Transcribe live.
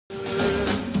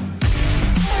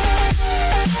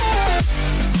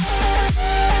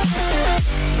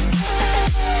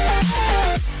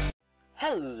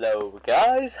Hello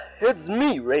guys, it's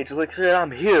me, RageElixir, and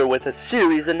I'm here with a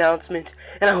series announcement,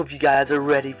 and I hope you guys are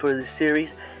ready for this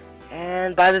series.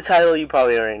 And by the title, you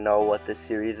probably already know what this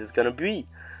series is gonna be.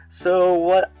 So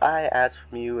what I ask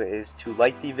from you is to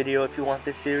like the video if you want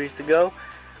this series to go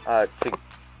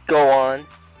on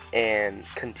and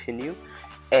continue.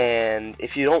 And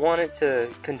if you don't want it to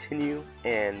continue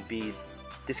and be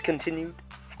discontinued,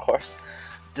 of course,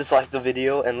 dislike the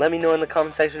video and let me know in the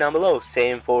comment section down below.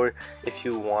 Same for if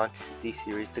you want the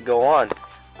series to go on.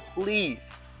 Please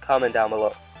comment down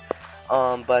below.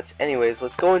 But anyways,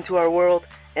 let's go into our world,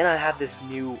 and I have this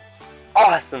new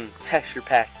awesome texture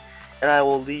pack, and I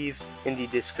will leave in the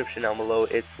description down below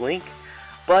its link.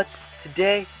 But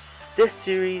today, this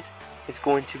series is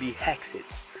going to be Hexxit.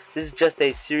 This is just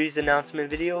a series announcement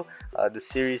video. The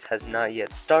series has not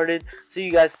yet started, so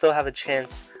you guys still have a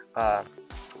chance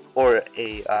or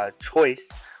a choice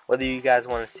whether you guys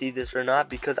want to see this or not,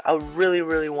 because I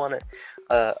really want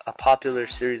a popular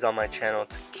series on my channel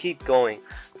to keep going,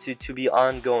 to be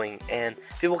ongoing, and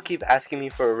people keep asking me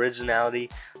for originality,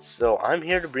 so I'm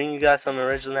here to bring you guys some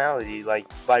originality, like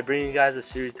by bringing you guys a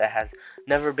series that has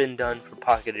never been done for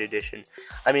Pocket Edition.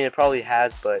 I mean, it probably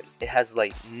has, but it has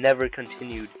like never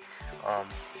continued.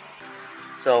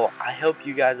 So I hope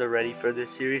you guys are ready for this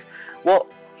series. Well,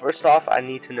 first off, I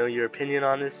need to know your opinion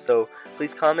on this, so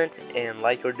please comment and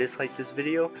like or dislike this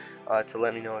video to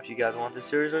let me know if you guys want this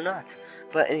series or not.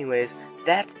 But anyways,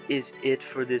 that is it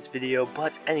for this video.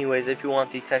 But anyways, if you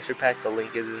want the texture pack, the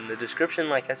link is in the description,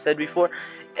 like I said before,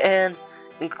 and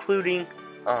including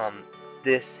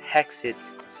this Hexxit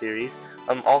series,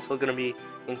 I'm also going to be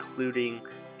including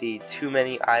the Too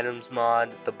Many Items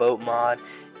mod, the boat mod,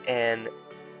 and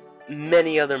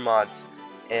many other mods,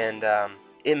 and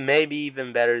it may be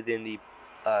even better than the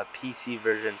PC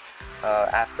version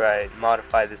after I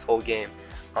modify this whole game.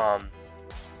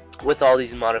 With all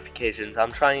these modifications,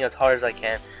 I'm trying as hard as I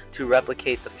can to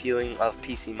replicate the feeling of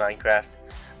PC Minecraft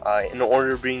in order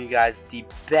to bring you guys the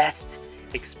best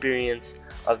experience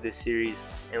of this series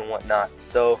and whatnot.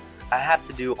 So I have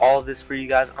to do all of this for you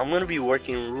guys. I'm going to be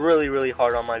working really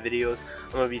hard on my videos.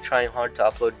 I'm going to be trying hard to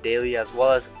upload daily, as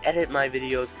well as edit my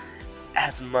videos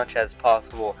as much as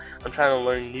possible. I'm trying to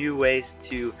learn new ways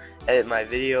to edit my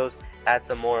videos, add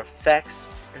some more effects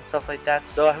and stuff like that.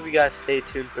 So I hope you guys stay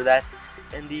tuned for that.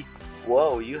 And the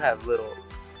whoa, you have little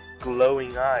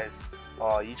glowing eyes.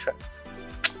 Oh, you try.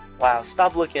 Wow,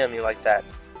 stop looking at me like that.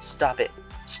 Stop it.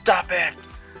 Stop it.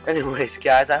 Anyways,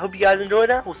 guys, I hope you guys enjoyed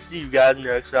that. We'll see you guys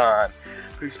next time.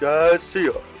 Peace, guys. See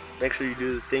ya. Make sure you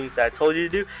do the things that I told you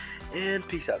to do. And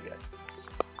peace out, guys.